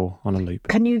before on a loop.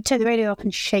 Can you take the radio up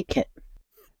and shake it?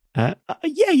 Yeah,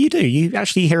 you do. You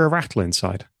actually hear a rattle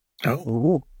inside.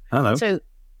 Oh. Hello. So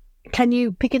can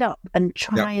you pick it up and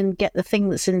try and get the thing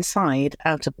that's inside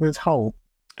out of the hole?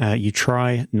 You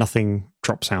try, nothing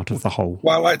drops out of the hole.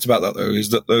 What I liked about that, though, is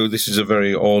that though this is a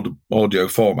very odd audio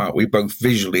format, we both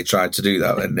visually tried to do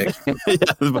that then, Nick. For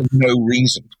no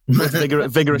reason.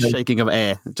 Vigorous shaking of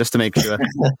air, just to make sure.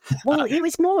 Well, it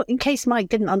was more in case Mike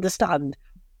didn't understand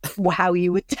how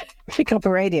you would pick up a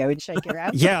radio and shake it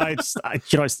around. Yeah, it's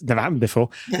never happened before.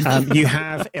 You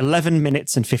have 11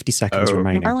 minutes and 50 seconds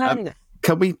remaining.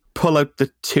 Can we pull out the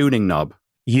tuning knob?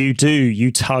 You do.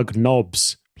 You tug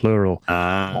knobs, plural.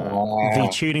 The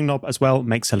tuning knob as well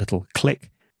makes a little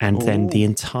click, and then the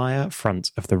entire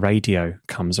front of the radio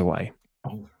comes away.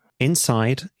 Oh.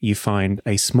 Inside, you find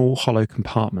a small hollow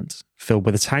compartment filled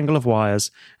with a tangle of wires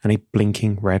and a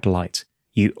blinking red light.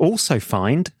 You also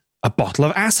find a bottle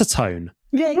of acetone.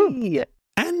 Yay!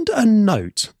 And a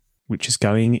note, which is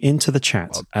going into the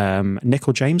chat. Nick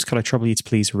or James, could I trouble you to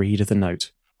please read the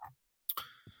note?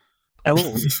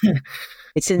 Oh,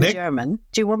 it's in Nick? German.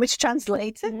 Do you want me to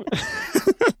translate it?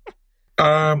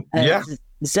 Yeah.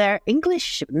 Their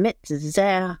English mit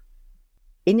their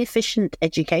inefficient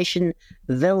education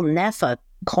will never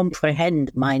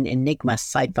comprehend mein Enigma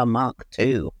Cipher Mark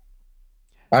II.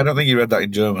 I don't think you read that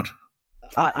in German.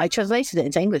 I translated it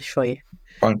into English for you.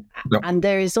 Fine. No. And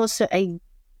there is also I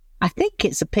think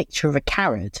it's a picture of a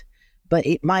carrot, but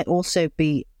it might also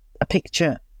be a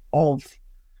picture of...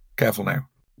 Careful now.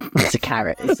 It's a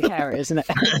carrot. It's a carrot, isn't it?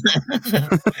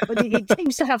 But it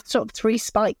seems to have sort of 3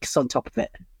 spikes on top of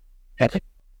it.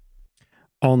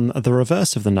 On the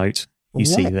reverse of the note, you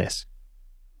see this.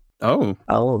 Oh.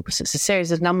 Oh, so it's a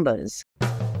series of numbers.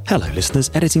 Hello,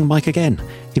 listeners. Editing Mike again.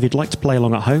 If you'd like to play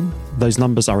along at home, those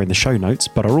numbers are in the show notes,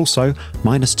 but are also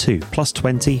 -2,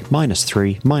 +20,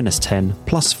 -3, -10,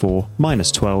 +4,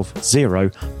 -12, 0,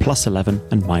 +11,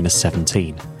 and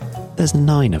 -17. There's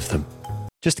 9 of them.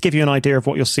 Just to give you an idea of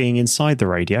what you're seeing inside the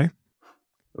radio.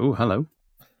 Oh, hello.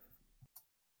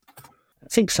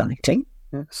 That's exciting.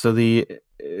 Yeah. So the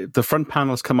front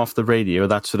panels come off the radio.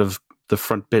 That's sort of the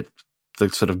front bit, the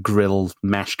sort of grill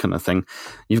mesh kind of thing.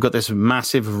 You've got this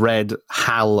massive red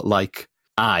HAL-like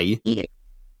eye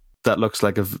that looks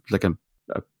like a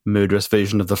murderous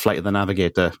version of the Flight of the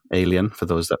Navigator alien, for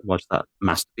those that watch that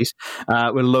masterpiece,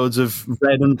 with loads of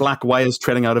red and black wires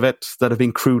trailing out of it that have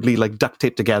been crudely duct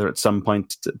taped together at some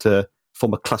point to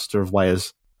form a cluster of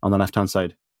wires on the left-hand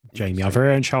side. Jamie, our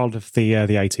very own child of the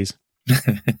 80s.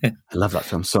 I love that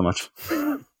film so much.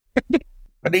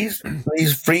 Are these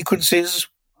frequencies,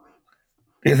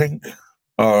 do you think?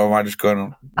 Or am I just going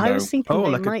on? I No. was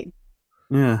thinking they might...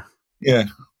 Yeah. Yeah.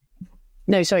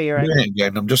 No, sorry, you're right. Doing it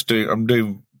again. I'm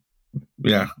doing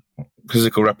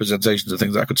physical representations of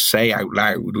things I could say out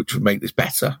loud, which would make this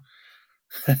better.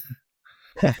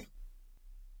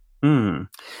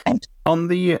 On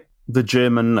the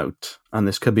German note, and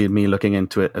this could be me looking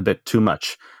into it a bit too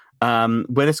much,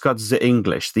 where it's got the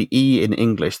English, the E in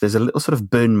English, there's a little sort of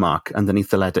burn mark underneath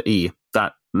the letter E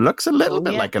that looks a little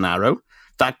bit like an arrow.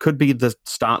 That could be the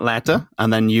start letter,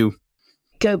 and then you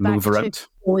go back move around. to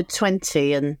forward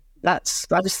 20, and that's...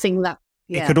 I was thinking that...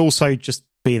 Yeah. It could also just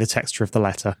be the texture of the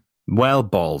letter. Well,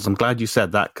 balls. I'm glad you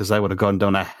said that, because I would have gone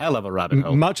down a hell of a rabbit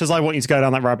hole. Much as I want you to go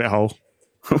down that rabbit hole.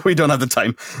 We don't have the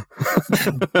time.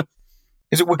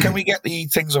 Can we get the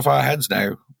things off our heads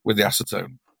now with the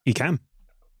acetone? You can.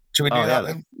 Should we do that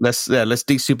then? Let's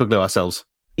de-superglue ourselves.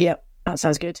 Yep, that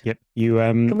sounds good. Yep. You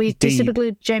Can we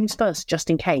de-superglue James first, just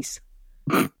in case?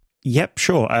 Yep,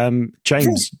 sure.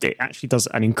 James, it actually does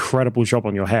an incredible job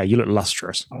on your hair. You look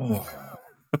lustrous. Oh.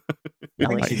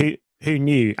 Who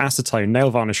knew acetone nail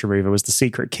varnish remover was the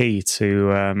secret key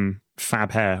to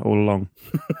fab hair all along?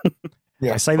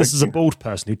 Yeah, I say this as a bald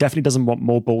person who definitely doesn't want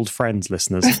more bald friends,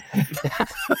 listeners.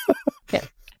 Yeah.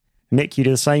 Nick, you do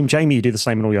the same. Jamie, you do the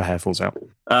same, and all your hair falls out.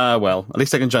 Well, at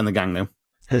least I can join the gang now.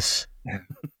 It's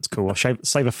cool. I'll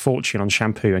save a fortune on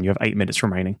shampoo, and you have 8 minutes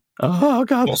remaining. Oh,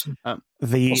 God. Awesome.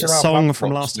 The What's in our song plant from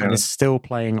pots last time then? is still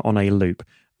playing on a loop.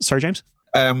 Sorry, James?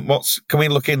 Can we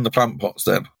look in the plant pots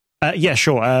then? Yeah,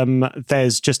 sure.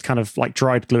 There's just kind of like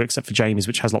dried glue, except for Jamie's,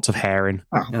 which has lots of hair in.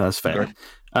 Oh, Yeah, that's fair.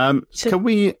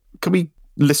 great. Can we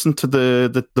listen to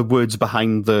the words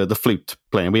behind the flute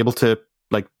playing? Are we able to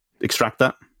extract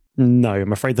that? No,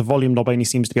 I'm afraid the volume knob only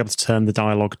seems to be able to turn the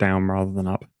dialogue down rather than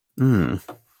up.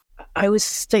 I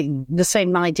was thinking the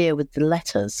same idea with the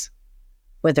letters,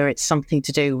 whether it's something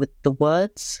to do with the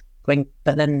words, but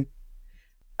then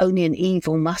only an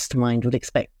evil mastermind would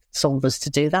expect solvers to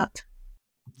do that.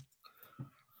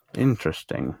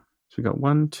 Interesting. So we've got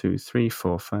 1, 2, 3,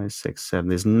 4, 5, 6, 7.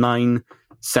 There's 9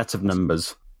 sets of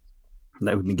numbers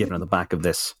that would be given on the back of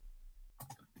this.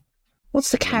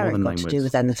 What's the More carrot than got 9 to do words.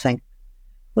 with anything?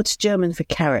 What's German for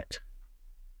carrot?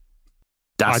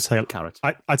 Das I'd say- carrot.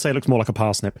 I'd say it looks more like a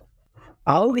parsnip.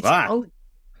 Oh, it's Ah.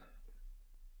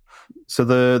 So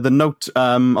the note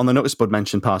on the notice board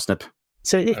mentioned parsnip.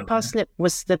 so parsnip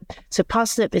was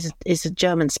parsnip is a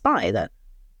German spy then.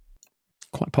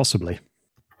 Quite possibly.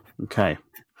 Okay.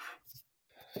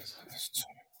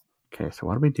 So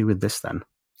what do we do with this then?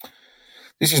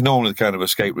 This is normally the kind of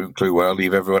escape room clue where I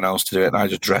leave everyone else to do it and I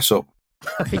just dress up.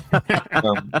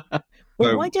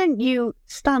 Well, why don't you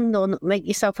make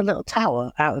yourself a little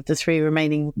tower out of the 3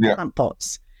 remaining Yeah. plant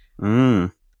pots?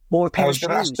 Mm. Or a I pair was of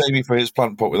going to ask shoes. Jamie for his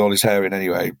plant pot with all his hair in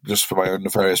anyway, just for my own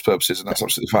nefarious purposes, and that's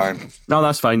absolutely fine. No,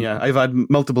 that's fine, yeah. I've had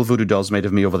multiple voodoo dolls made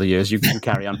of me over the years. You can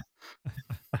carry on.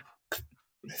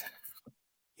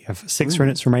 You have 6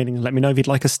 minutes remaining. Let me know if you'd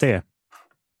like a steer.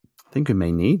 I think we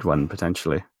may need one,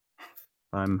 potentially.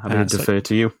 I'm happy to so- defer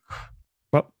to you.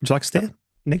 Well, would you like a steer,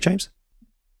 Nick James?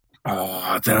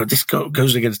 Oh, no, this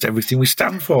goes against everything we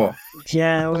stand for.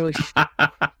 Yeah,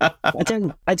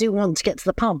 I do want to get to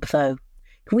the pub, though.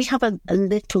 Can we have a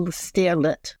little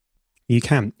steerlet? You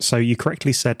can. So you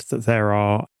correctly said that there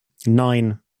are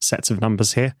 9 sets of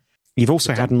numbers here. You've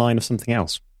also had 9 of something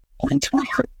else.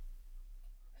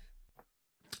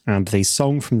 And the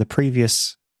song from the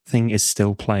previous thing is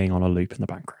still playing on a loop in the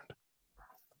background.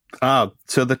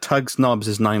 So the tugs knobs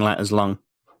is 9 letters long.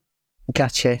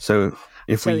 Gotcha. So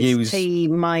if So we it's use... T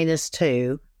minus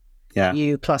 2, Yeah.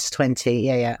 U plus 20.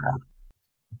 Yeah.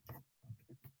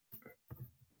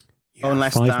 You have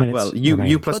Unless 5 that... minutes Well, U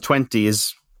remaining. plus 20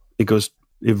 is... It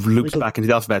loops back into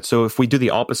the alphabet. So if we do the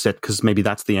opposite, because maybe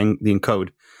that's the encode,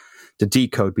 the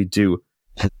decode, we do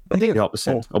the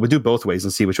opposite. Or we do both ways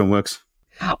and see which one works.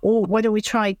 Or why don't we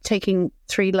try taking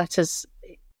 3 letters?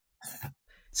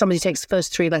 Somebody takes the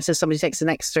first 3 letters, somebody takes the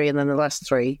next 3, and then the last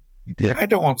 3. I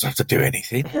don't want to have to do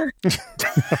anything.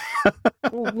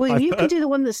 Well, you can do the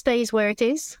one that stays where it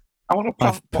is. I want to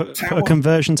I've put a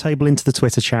conversion table into the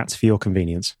Twitter chat for your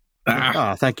convenience.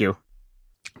 Thank you.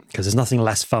 Because there's nothing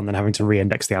less fun than having to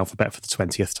re-index the alphabet for the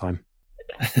 20th time.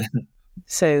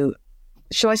 So,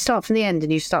 shall I start from the end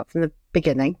and you start from the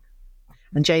beginning?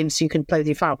 And James, you can play with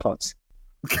your flower pots.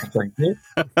 Thank you.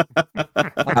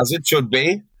 As it should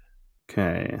be.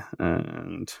 Okay,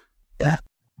 and...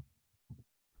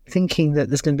 Thinking that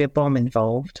there's going to be a bomb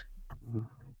involved.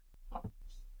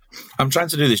 I'm trying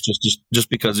to do this just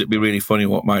because it'd be really funny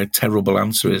what my terrible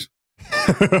answer is.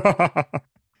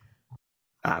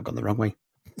 I've gone the wrong way.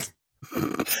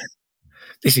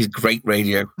 This is great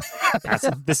radio.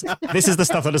 This is the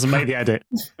stuff that doesn't make the edit.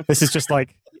 This is just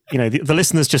like, the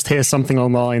listeners just hear something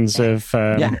along the lines of...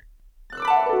 And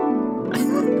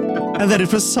then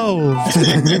it was solved.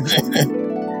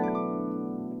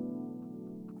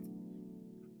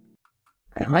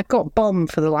 I've got bomb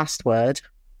for the last word.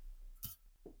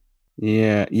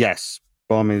 Yeah, yes.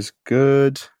 Bomb is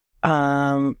good.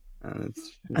 And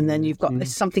then you've got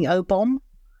something O bomb.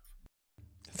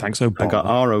 Thanks, Obama. I got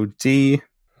ROD.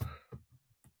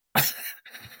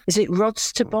 Is it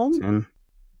rods to bomb?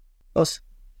 Us.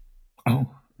 Oh.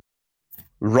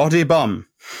 Roddy bomb.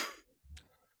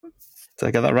 Did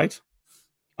I get that right?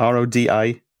 RODI.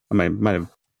 I might have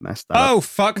messed that up. Oh,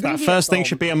 fuck. That first thing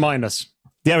should be a minus.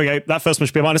 There we go. That first one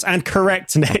should be a minus. And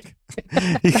correct, Nick.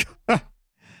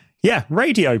 Yeah,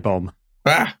 radio bomb.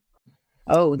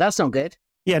 Oh, that's not good.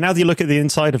 Yeah, now that you look at the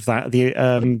inside of that, the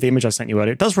image I sent you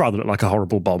earlier, it does rather look like a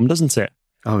horrible bomb, doesn't it?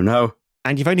 Oh, no.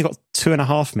 And you've only got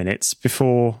 2.5 minutes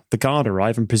before the guard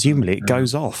arrive, and presumably it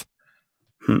goes off.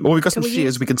 Well, we've got some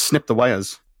shears. We can snip the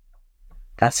wires.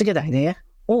 That's a good idea.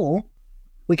 Or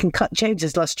we can cut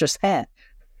James's lustrous hair.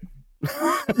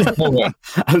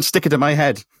 And stick it to my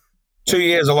head. 2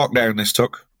 years of lockdown this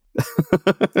took.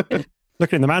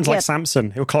 Look at him, the man's like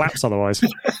Samson. He'll collapse otherwise.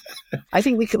 I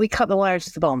think we cut the wires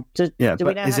to the bomb. Do we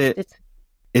but know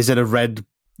is it a red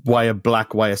wire,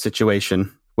 black wire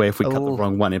situation where if we cut the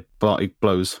wrong one, it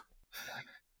blows?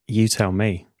 You tell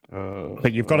me.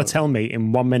 But you've got to tell me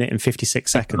in 1 minute and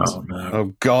 56 seconds. Oh, no.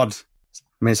 Oh, God.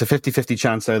 I mean, it's a 50-50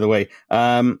 chance either way.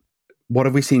 What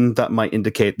have we seen that might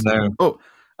indicate? No. Oh,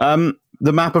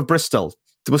 the map of Bristol.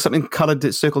 There was something coloured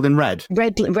that circled in red.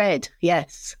 Red,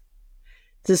 yes.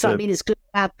 Does that mean it's good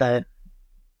or bad,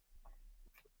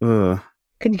 though?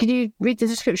 Can you read the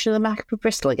description of the map of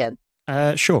Bristol again?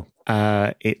 Sure.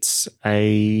 It's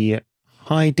a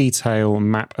high detail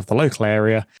map of the local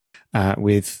area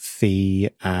with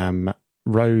the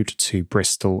road to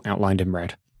Bristol outlined in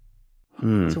red.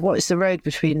 So what is the road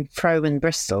between Frome and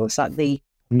Bristol? Is that the...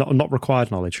 Not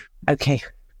required knowledge. Okay.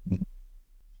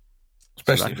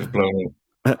 Especially if it's blown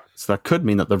up. So that could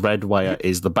mean that the red wire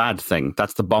is the bad thing.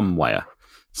 That's the bomb wire.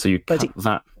 So you cut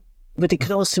that. But it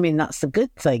could also mean that's the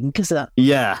good thing, because that...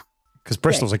 Yeah. Because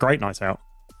Bristol's a great night out.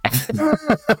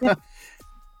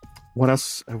 What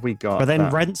else have we got? But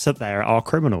then rents up there are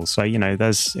criminals, so,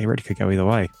 it really could go either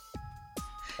way.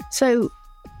 So,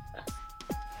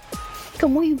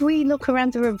 can we look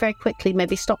around the room very quickly,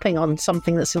 maybe stopping on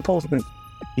something that's important?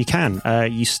 You can.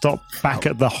 You stop back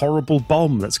at the horrible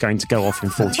bomb that's going to go off in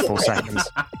 44 seconds.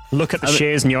 Look at the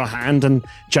shears in your hand and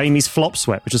Jamie's flop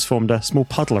sweat, which has formed a small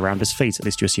puddle around his feet. At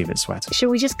least you assume it's sweat. Shall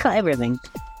we just cut everything?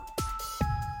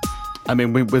 I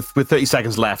mean, with 30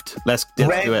 seconds left, let's do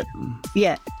it.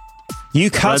 Yeah. You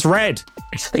cut red.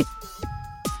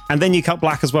 And then you cut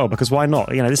black as well, because why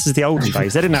not? You know, this is the olden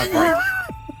days. They didn't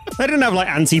have like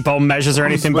anti-bomb measures or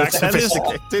anything back then.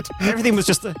 Everything was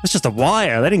just a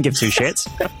wire. They didn't give two shits.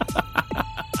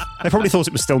 They probably thought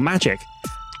it was still magic.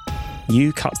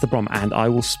 You cut the bomb, and I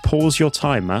will pause your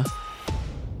timer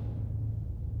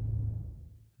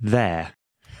there.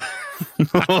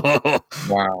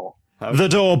 Wow. The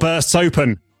door bursts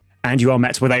open, and you are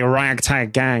met with a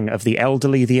ragtag gang of the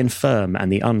elderly, the infirm,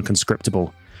 and the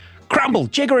unconscriptable. Crumble,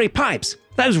 jiggery pipes!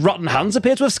 Those rotten Huns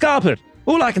appear to have scarpered.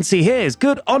 All I can see here is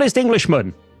good, honest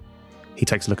Englishmen. He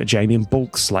takes a look at Jamie and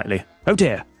balks slightly. Oh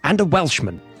dear, and a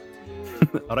Welshman.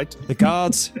 All right. The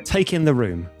guards take in the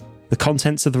room, the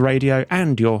contents of the radio,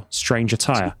 and your strange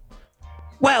attire.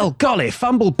 Well, golly,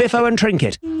 fumble, biffo, and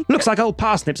trinket. Looks like old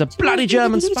Parsnip's a bloody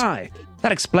German spy.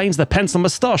 That explains the pencil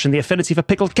moustache and the affinity for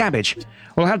pickled cabbage.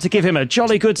 We'll have to give him a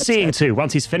jolly good seeing to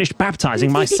once he's finished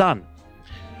baptising my son.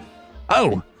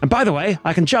 Oh, and by the way,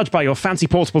 I can judge by your fancy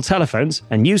portable telephones,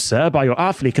 and you, sir, by your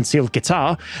artfully concealed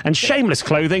guitar and shameless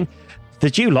clothing,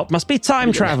 that you lot must be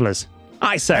time travellers.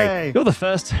 I say, You're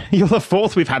the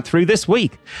fourth we've had through this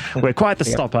week. We're quite the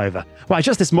stopover. Why,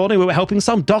 just this morning we were helping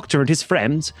some doctor and his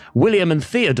friends, William and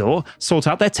Theodore, sort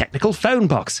out their technical phone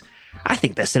box. I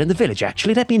think they're still in the village,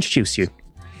 actually. Let me introduce you.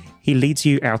 He leads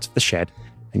you out of the shed,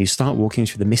 and you start walking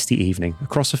through the misty evening,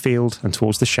 across a field and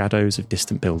towards the shadows of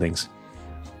distant buildings.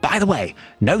 By the way,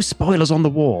 no spoilers on the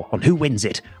war, on who wins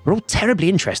it. We're all terribly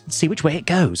interested to see which way it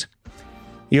goes.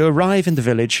 You arrive in the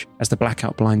village as the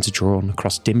blackout blinds are drawn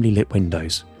across dimly lit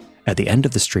windows. At the end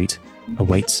of the street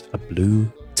awaits a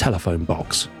blue telephone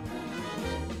box.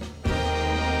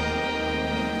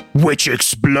 Which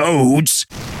explodes!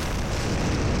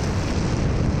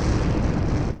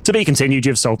 To be continued,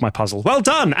 you've solved my puzzle. Well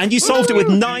done! And you solved it with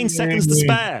 9 seconds to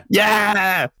spare.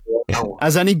 Yeah!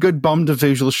 As any good bomb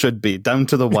defusal should be, down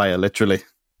to the wire, literally.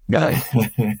 Well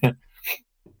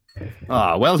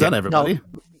done, everybody. No.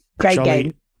 Great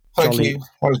game. Thank you.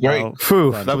 That was great.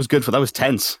 That was good. That was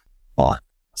tense.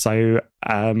 So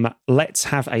let's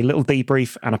have a little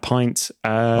debrief and a pint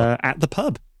at the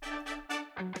pub.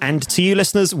 And to you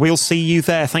listeners, we'll see you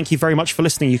there. Thank you very much for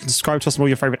listening. You can subscribe to us on all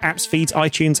your favourite apps, feeds,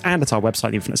 iTunes, and at our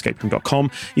website, theinfiniteescaperoom.com.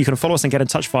 You can follow us and get in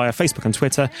touch via Facebook and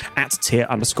Twitter at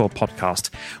 @tier_podcast.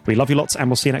 We love you lots, and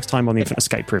we'll see you next time on The Infinite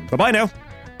Escape Room. Bye-bye now.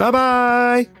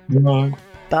 Bye-bye. Bye.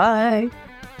 Bye.